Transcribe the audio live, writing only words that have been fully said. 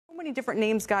many different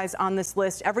names, guys, on this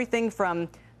list. Everything from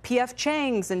P.F.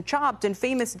 Chang's and Chopped and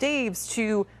Famous Dave's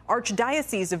to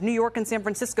Archdiocese of New York and San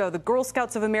Francisco, the Girl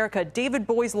Scouts of America, David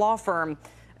Boy's law firm,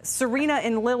 Serena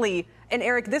and Lily. And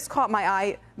Eric, this caught my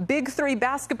eye, Big Three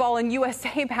Basketball and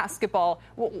USA Basketball.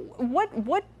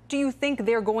 What do you think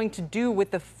they're going to do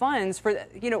with the funds for,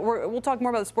 we'll talk more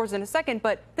about the sports in a second,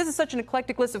 but this is such an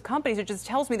eclectic list of companies. It just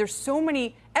tells me there's so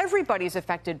many, everybody's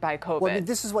affected by COVID. Well, I mean,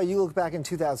 this is why you look back in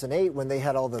 2008 when they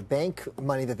had all the bank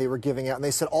money that they were giving out, and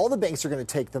they said all the banks are going to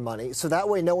take the money, so that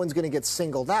way no one's going to get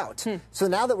singled out. So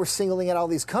now that we're singling out all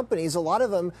these companies, a lot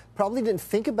of them probably didn't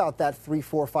think about that 3,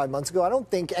 4, 5 months ago. I don't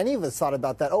think any of us thought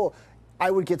about that. Oh,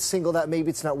 I would get singled out. Maybe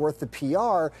it's not worth the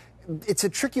PR. It's a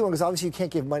tricky one because obviously you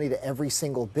can't give money to every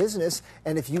single business.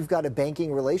 And if you've got a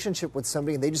banking relationship with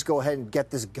somebody and they just go ahead and get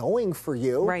this going for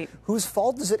you, right, whose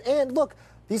fault is it? And look,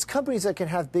 these companies that can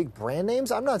have big brand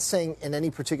names, I'm not saying in any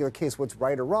particular case what's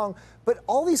right or wrong, but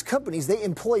all these companies, they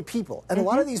employ people. And a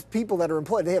lot of these people that are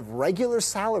employed, they have regular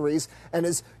salaries. And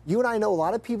as you and I know, a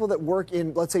lot of people that work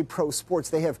in, let's say, pro sports,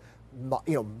 they have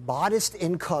modest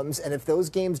incomes, and if those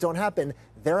games don't happen,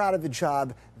 they're out of a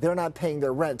job, they're not paying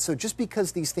their rent. So just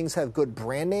because these things have good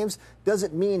brand names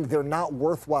doesn't mean they're not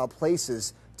worthwhile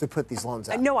places to put these loans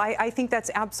out. No, I think that's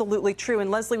absolutely true.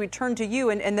 And Leslie, we turn to you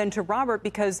and then to Robert,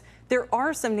 because there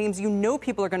are some names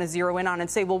people are going to zero in on and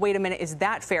say, well, wait a minute, is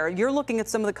that fair? You're looking at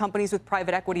some of the companies with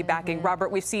private equity backing. Robert,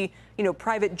 we see,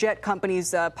 private jet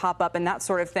companies pop up and that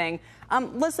sort of thing.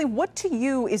 Leslie, what to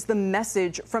you is the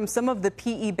message from some of the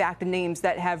PE-backed names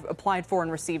that have applied for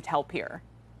and received help here?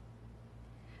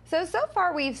 So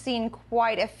far we've seen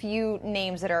quite a few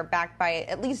names that are backed by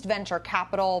at least venture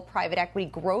capital, private equity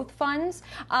growth funds.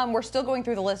 We're still going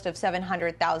through the list of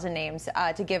 700,000 names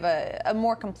to give a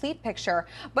more complete picture.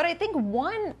 But I think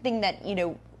one thing that,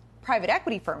 private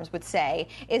equity firms would say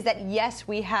is that, yes,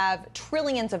 we have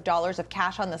trillions of dollars of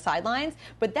cash on the sidelines,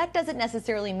 but that doesn't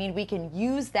necessarily mean we can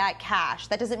use that cash.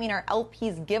 That doesn't mean our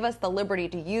LPs give us the liberty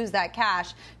to use that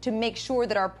cash to make sure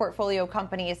that our portfolio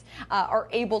companies are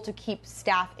able to keep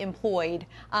staff employed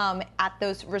at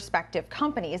those respective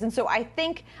companies. And so I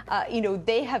think,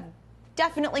 they have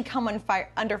definitely come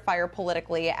under fire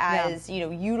politically as,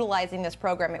 utilizing this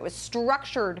program. It was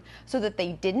structured so that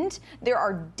they didn't. There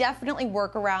are definitely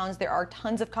workarounds. There are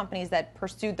tons of companies that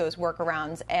pursued those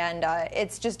workarounds. And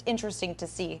it's just interesting to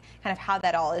see kind of how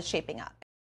that all is shaping up.